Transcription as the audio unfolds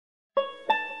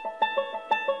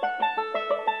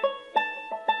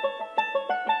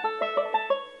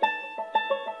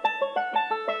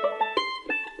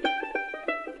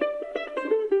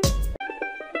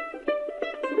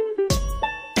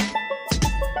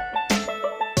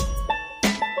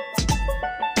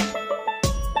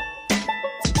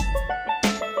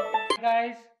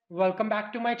Welcome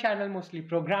back to my channel Mostly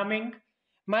Programming.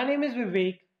 My name is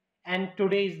Vivek and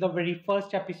today is the very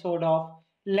first episode of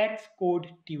Let's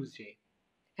Code Tuesday.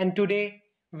 And today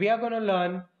we are going to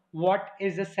learn what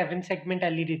is a 7-segment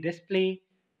LED display,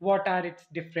 what are its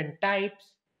different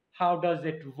types, how does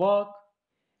it work,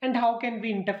 and how can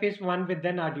we interface one with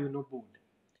an Arduino board.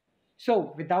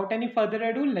 So without any further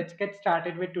ado, let's get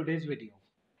started with today's video.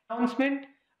 Announcement: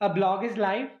 a blog is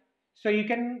live, so you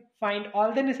can find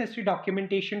all the necessary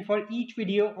documentation for each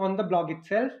video on the blog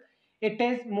itself. It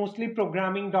is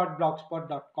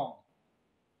mostlyprogramming.blogspot.com.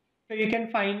 So you can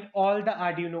find all the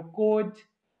Arduino codes,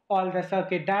 all the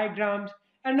circuit diagrams,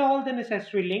 and all the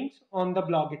necessary links on the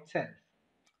blog itself.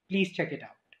 Please check it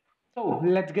out. So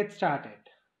let's get started.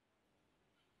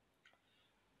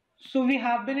 So we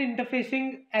have been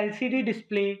interfacing LCD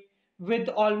display with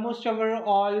almost our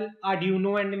all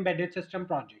Arduino and embedded system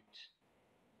projects.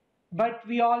 But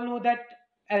we all know that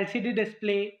LCD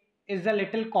display is a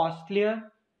little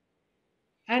costlier,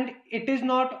 and it is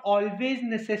not always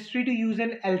necessary to use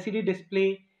an LCD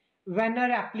display when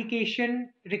our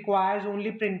application requires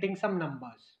only printing some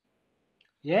numbers.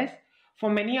 Yes, for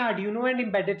many Arduino and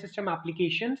embedded system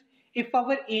applications, if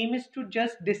our aim is to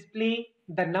just display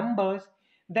the numbers,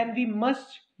 then we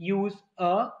must use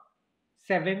a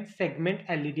 7-segment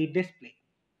LED display.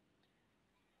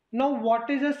 Now, what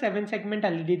is a 7-segment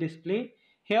LED display?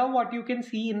 Here, what you can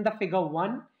see in the figure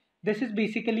 1, this is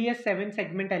basically a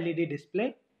 7-segment LED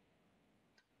display.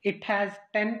 It has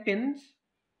 10 pins.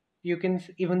 You can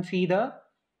even see the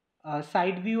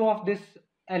side view of this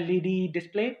LED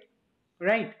display,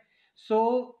 right?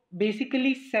 So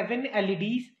basically 7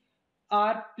 LEDs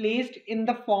are placed in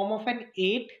the form of an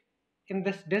 8 in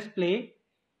this display.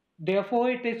 Therefore,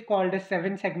 it is called a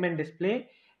 7-segment display.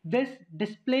 This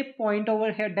display point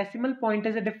over here, decimal point,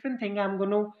 is a different thing. I'm going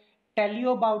to tell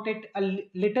you about it a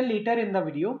little later in the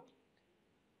video.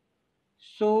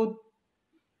 So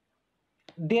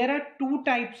there are two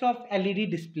types of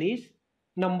LED displays.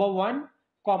 Number 1,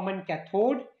 common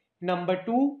cathode. Number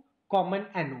 2, common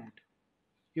anode.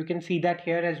 You can see that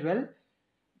here as well.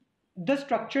 The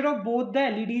structure of both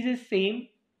the LEDs is same.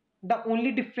 The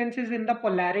only difference is in the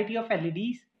polarity of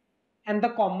LEDs and the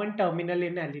common terminal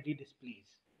in LED displays.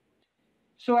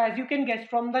 So as you can guess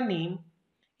from the name,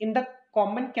 in the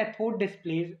common cathode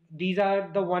displays, these are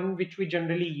the one which we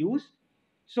generally use.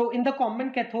 So in the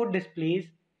common cathode displays,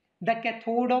 the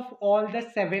cathode of all the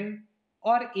 7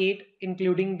 or 8,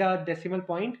 including the decimal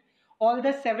point, all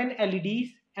the 7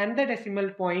 LEDs and the decimal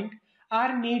point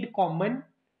are made common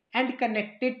and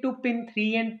connected to pin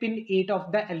 3 and pin 8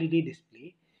 of the LED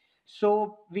display.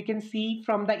 So we can see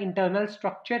from the internal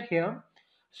structure here.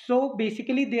 So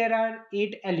basically there are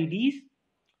 8 LEDs.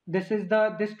 This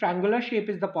triangular shape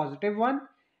is the positive one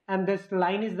and this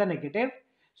line is the negative.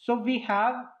 So we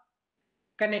have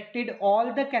connected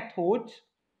all the cathodes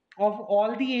of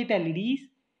all the 8 LEDs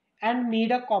and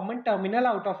made a common terminal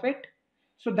out of it.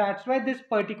 So that's why this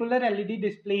particular LED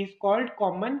display is called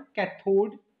common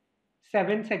cathode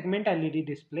 7-segment LED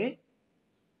display.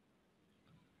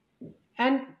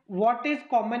 And what is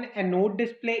common anode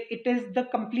display? It is the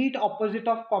complete opposite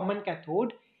of common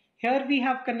cathode. Here we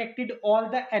have connected all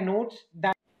the anodes,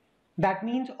 that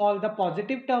means all the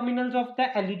positive terminals of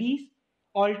the LEDs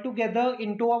all together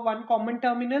into a one common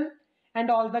terminal,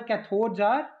 and all the cathodes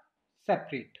are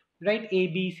separate, right? A,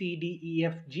 B, C, D, E,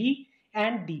 F, G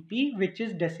and DP, which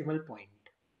is decimal point.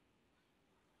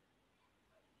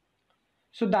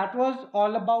 So that was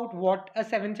all about what a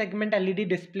 7-segment LED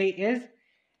display is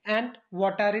and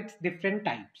what are its different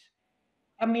types.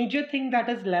 A major thing that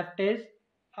is left is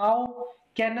how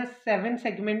can a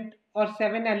 7-segment or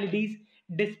 7 LEDs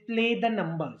display the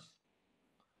numbers.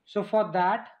 So for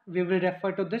that we will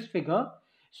refer to this figure.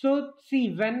 So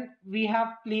see, when we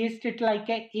have placed it like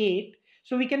a 8,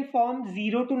 so we can form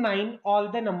 0 to 9 all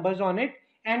the numbers on it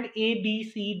and A, B,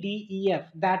 C, D, E, F.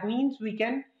 That means we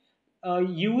can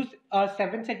use a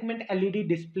 7-segment LED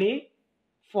display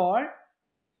for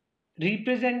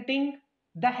representing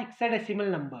the hexadecimal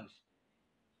numbers.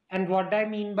 And what do I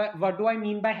mean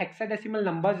by hexadecimal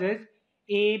numbers is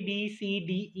A, B, C,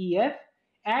 D, E, F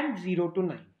and 0 to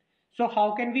 9. So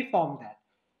how can we form that?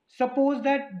 Suppose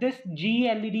that this G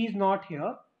LED is not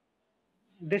here.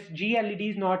 This G LED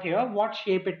is not here. What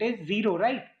shape it is? 0,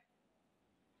 right?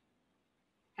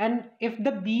 And if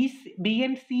the B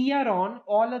and C are on,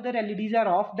 all other LEDs are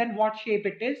off, then what shape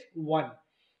it is? 1.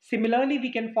 Similarly,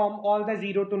 we can form all the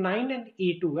 0 to 9 and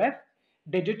A to F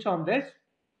digits on this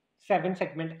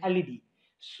 7-segment LED.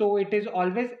 So it is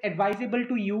always advisable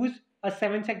to use a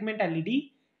 7-segment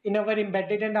LED in our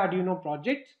embedded and Arduino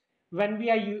projects when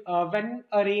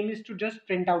our aim is to just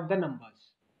print out the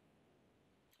numbers.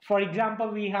 For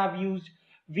example, we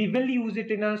will use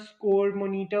it in a score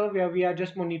monitor where we are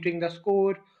just monitoring the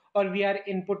score, or we are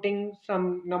inputting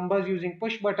some numbers using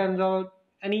push buttons, or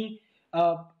any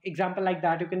example like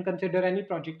that. You can consider any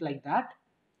project like that.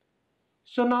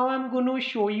 So now I'm going to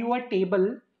show you a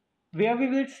table where we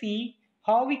will see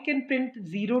how we can print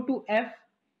 0 to F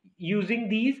using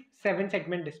these 7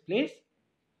 segment displays.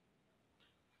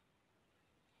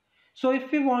 So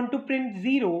if we want to print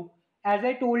 0, as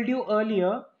I told you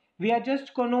earlier, we are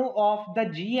just going to off the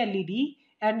G LED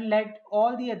and let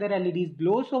all the other LEDs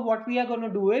glow. So what we are going to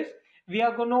do is, we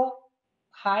are going to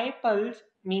high pulse,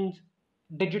 means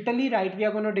digitally write, we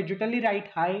are going to digitally write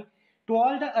high to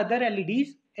all the other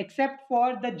LEDs except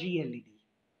for the G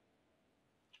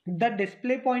LED. The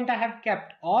display point I have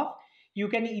kept off. You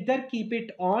can either keep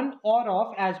it on or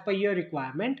off as per your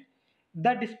requirement.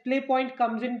 The display point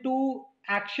comes into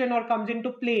action or comes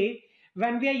into play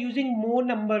when we are using more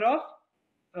number of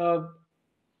uh,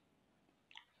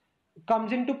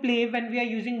 comes into play when we are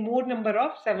using more number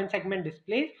of 7 segment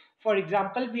displays. For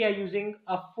example, we are using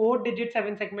a 4-digit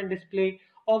 7 segment display,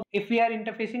 or if we are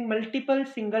interfacing multiple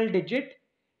single digit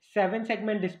 7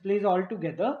 segment displays all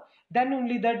together, then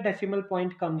only the decimal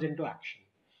point comes into action.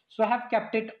 So I have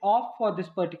kept it off for this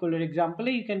particular example.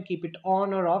 You can keep it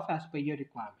on or off as per your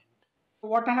requirement.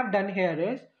 What I have done here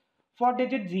is, for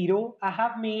digit 0, I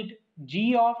have made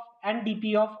G off and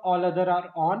DP off, all other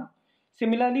are on.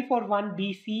 Similarly, for 1,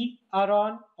 BC are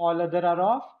on, all other are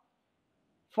off.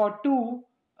 For 2,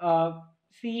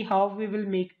 see how we will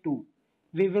make 2.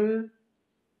 We will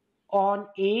on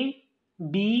A,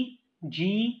 B,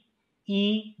 G,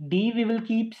 E, D, we will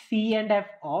keep C and F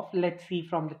off. Let's see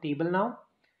from the table now.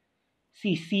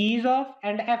 See, C is off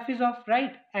and F is off,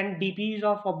 right? And DP is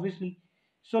off, obviously.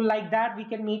 So like that, we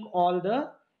can make all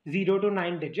the 0 to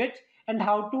 9 digits. And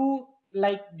how to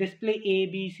like display A,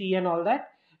 B, C and all that.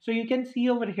 So you can see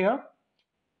over here,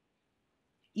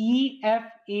 E, F,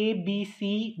 A, B,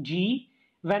 C, G.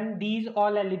 When these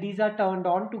all LEDs are turned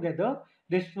on together,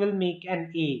 this will make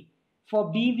an A.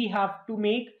 For B, we have to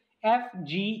make F,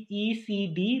 G, E, C,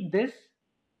 D,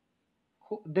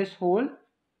 this whole,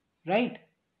 right?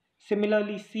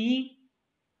 Similarly, C,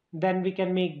 then we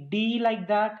can make D like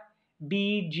that,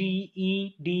 B, G,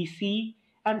 E, D, C,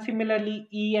 and similarly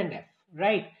E and F,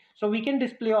 right? So we can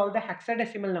display all the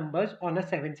hexadecimal numbers on a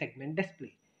 7 segment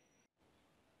display.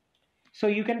 So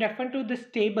you can refer to this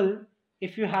table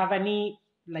if you have any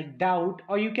like doubt,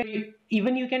 or you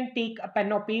can take a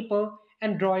pen or paper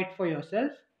and draw it for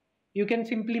yourself. You can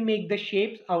simply make the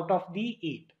shapes out of the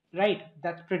 8, right?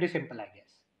 That's pretty simple, I guess.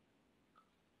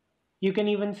 You can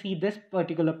even see this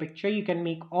particular picture. You can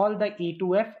make all the A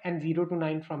to F and 0 to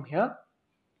 9 from here,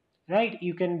 right?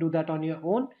 You can do that on your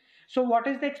own. So what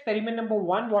is the experiment number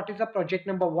 1? What is the project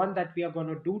number 1 that we are going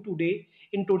to do today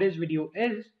in today's video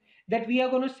is that we are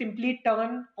going to simply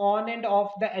turn on and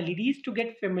off the LEDs to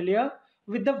get familiar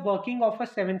with the working of a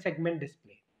 7 segment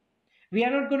display. We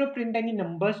are not going to print any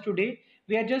numbers today.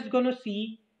 We are just going to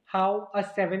see how a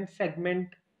 7 segment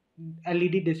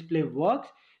LED display works.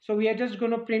 So we are just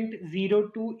going to print 0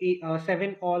 to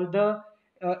 7, all the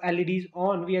LEDs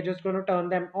on. We are just going to turn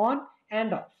them on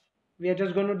and off. We are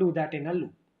just going to do that in a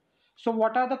loop. So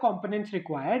what are the components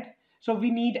required? So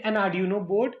we need an Arduino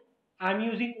board. I'm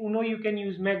using Uno. You can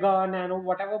use Mega, Nano,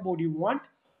 whatever board you want.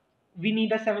 We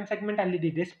need a 7 segment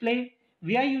LED display.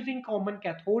 We are using common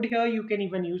cathode here. You can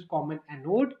even use common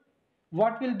anode.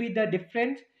 What will be the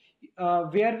difference?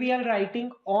 Where we are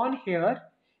writing on here,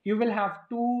 you will have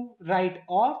to write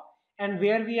off, and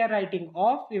where we are writing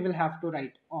off, we will have to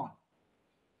write on,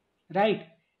 right?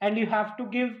 And you have to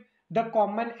give the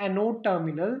common anode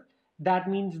terminal. That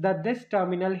means that this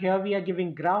terminal here, we are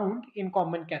giving ground in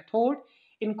common cathode.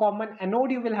 In common anode,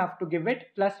 you will have to give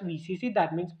it plus VCC,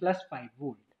 that means plus 5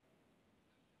 volt.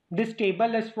 This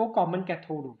table is for common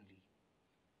cathode only.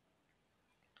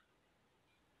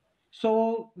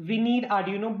 So we need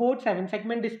Arduino board, 7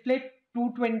 segment display,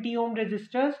 220 ohm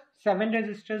resistors, 7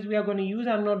 resistors we are going to use.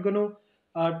 I'm not going to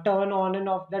turn on and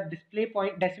off that display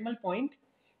point, decimal point.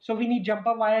 So we need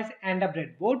jumper wires and a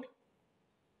breadboard.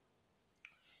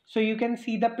 So you can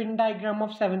see the pin diagram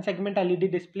of 7 segment LED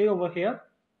display over here.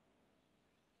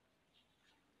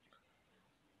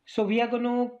 So we are going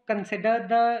to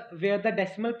consider where the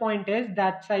decimal point is,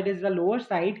 that side is the lower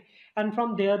side, and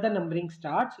from there the numbering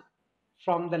starts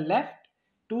from the left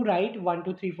to right, 1,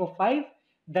 2, 3, 4, 5,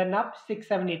 then up 6,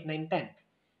 7, 8, 9, 10.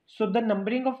 So the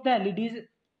numbering of the LEDs,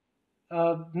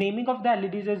 naming of the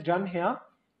LEDs is done here.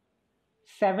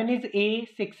 7 is A,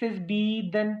 6 is B,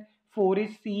 then 4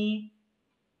 is C,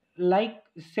 like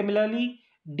similarly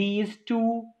D is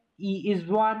 2, E is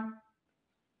 1,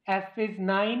 F is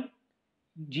 9,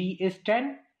 G is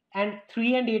 10, and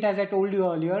 3 and 8, as I told you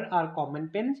earlier, are common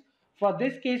pins. For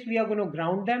this case, we are going to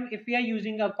ground them. If we are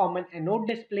using a common anode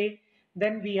display,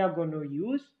 then we are going to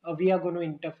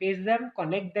interface them,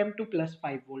 connect them to plus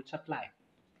 5 volt supply.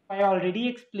 I already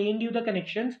explained you the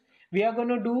connections. What we are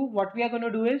going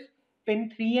to do is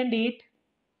pin 3 and 8,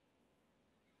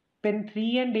 pin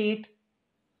 3 and 8,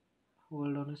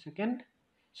 hold on a second.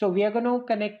 So we are going to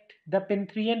connect the pin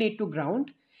 3 and 8 to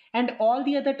ground, and all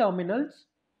the other terminals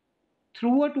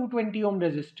through a 220 ohm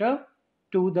resistor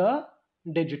to the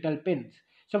digital pins.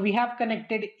 So we have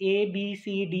connected A, B,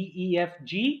 C, D, E, F,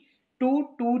 G to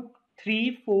 2,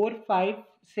 3, 4, 5,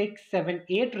 6, 7,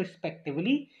 8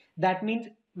 respectively. That means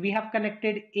we have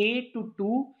connected A to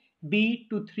 2, B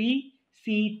to 3,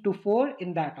 C to 4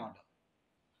 in that order.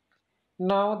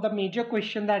 Now the major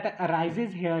question that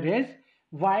arises here is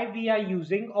why we are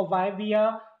using or why we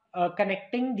are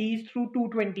connecting these through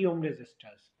 220 ohm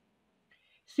resistors.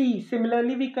 See,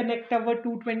 similarly we connect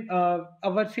our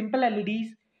our simple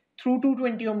LEDs through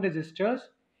 220 ohm resistors.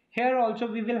 Here also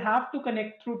we will have to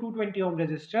connect through 220 ohm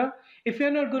resistor. If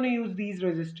you're not going to use these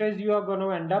resistors, you are going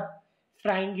to end up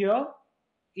frying your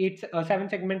 7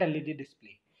 segment LED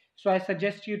display. So I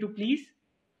suggest you to please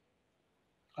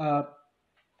uh,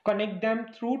 connect them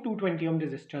through 220 ohm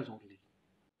resistors only.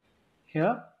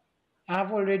 Here I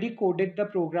have already coded the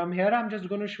program here. I'm just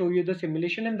going to show you the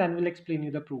simulation and then we'll explain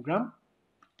you the program.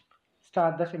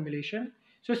 Start the simulation.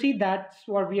 So see, that's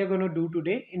what we are going to do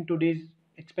today in today's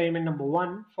experiment number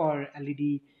 1 for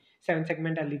LED 7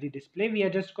 segment LED display. We are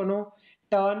just going to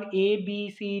turn A, B,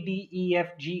 C, D, E,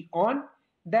 F, G on.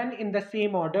 Then in the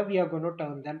same order, we are going to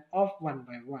turn them off one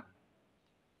by one.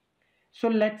 So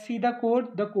let's see the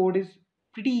code. The code is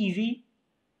pretty easy.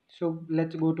 So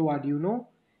let's go to Arduino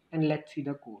and let's see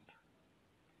the code.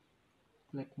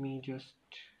 Let me just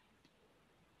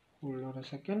hold on a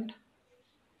second.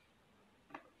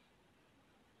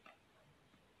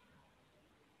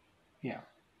 Yeah.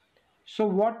 So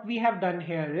what we have done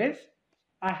here is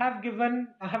I have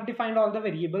defined all the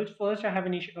variables. First, I have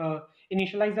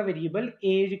initialized the variable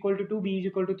A is equal to 2, B is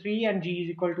equal to 3, and G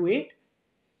is equal to 8.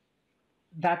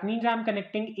 That means I'm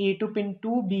connecting A to pin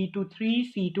 2, B to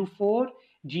 3, C to 4,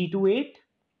 G to 8.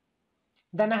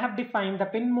 Then I have defined the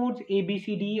pin modes A, B,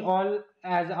 C, D all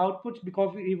as outputs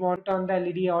because we want to turn the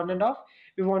LED on and off.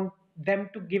 We want them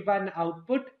to give an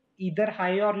output either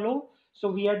high or low.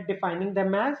 So we are defining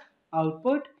them as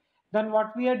output. Then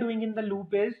what we are doing in the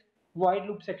loop is void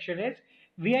loop section is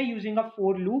we are using a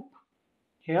for loop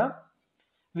here.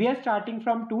 We are starting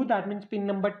from 2, that means pin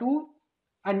number 2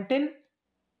 until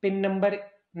pin number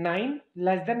 9.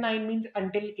 Less than 9 means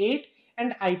until 8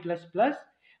 and I plus plus.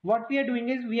 What we are doing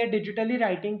is we are digitally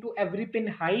writing to every pin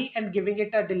high and giving it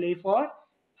a delay for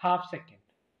half second.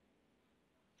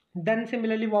 Then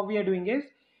similarly what we are doing is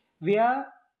we are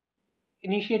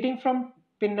initiating from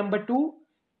pin number 2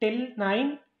 till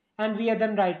 9 and we are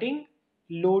then writing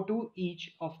low to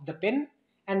each of the pin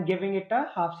and giving it a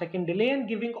half second delay and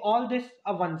giving all this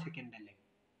a 1 second delay.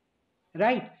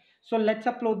 Right. So let's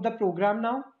upload the program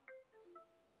now.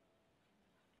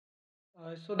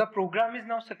 So the program is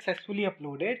now successfully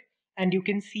uploaded and you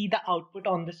can see the output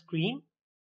on the screen.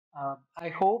 I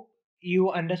hope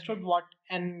you understood what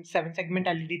an 7 segment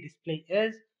LED display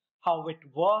is, how it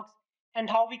works, and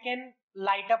how we can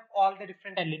light up all the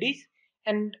different LEDs.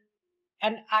 And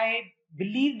I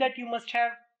believe that you must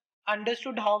have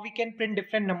understood how we can print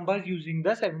different numbers using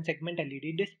the 7 segment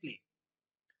LED display.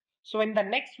 So in the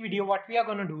next video, what we are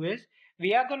going to do is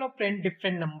we are going to print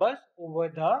different numbers over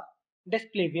the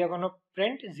display. We are going to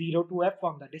print 0 to F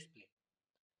on the display.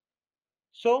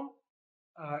 So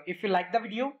if you like the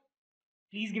video,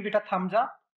 please give it a thumbs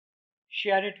up,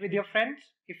 share it with your friends.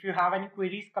 If you have any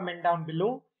queries, comment down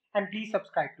below and please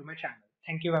subscribe to my channel.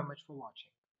 Thank you very much for watching.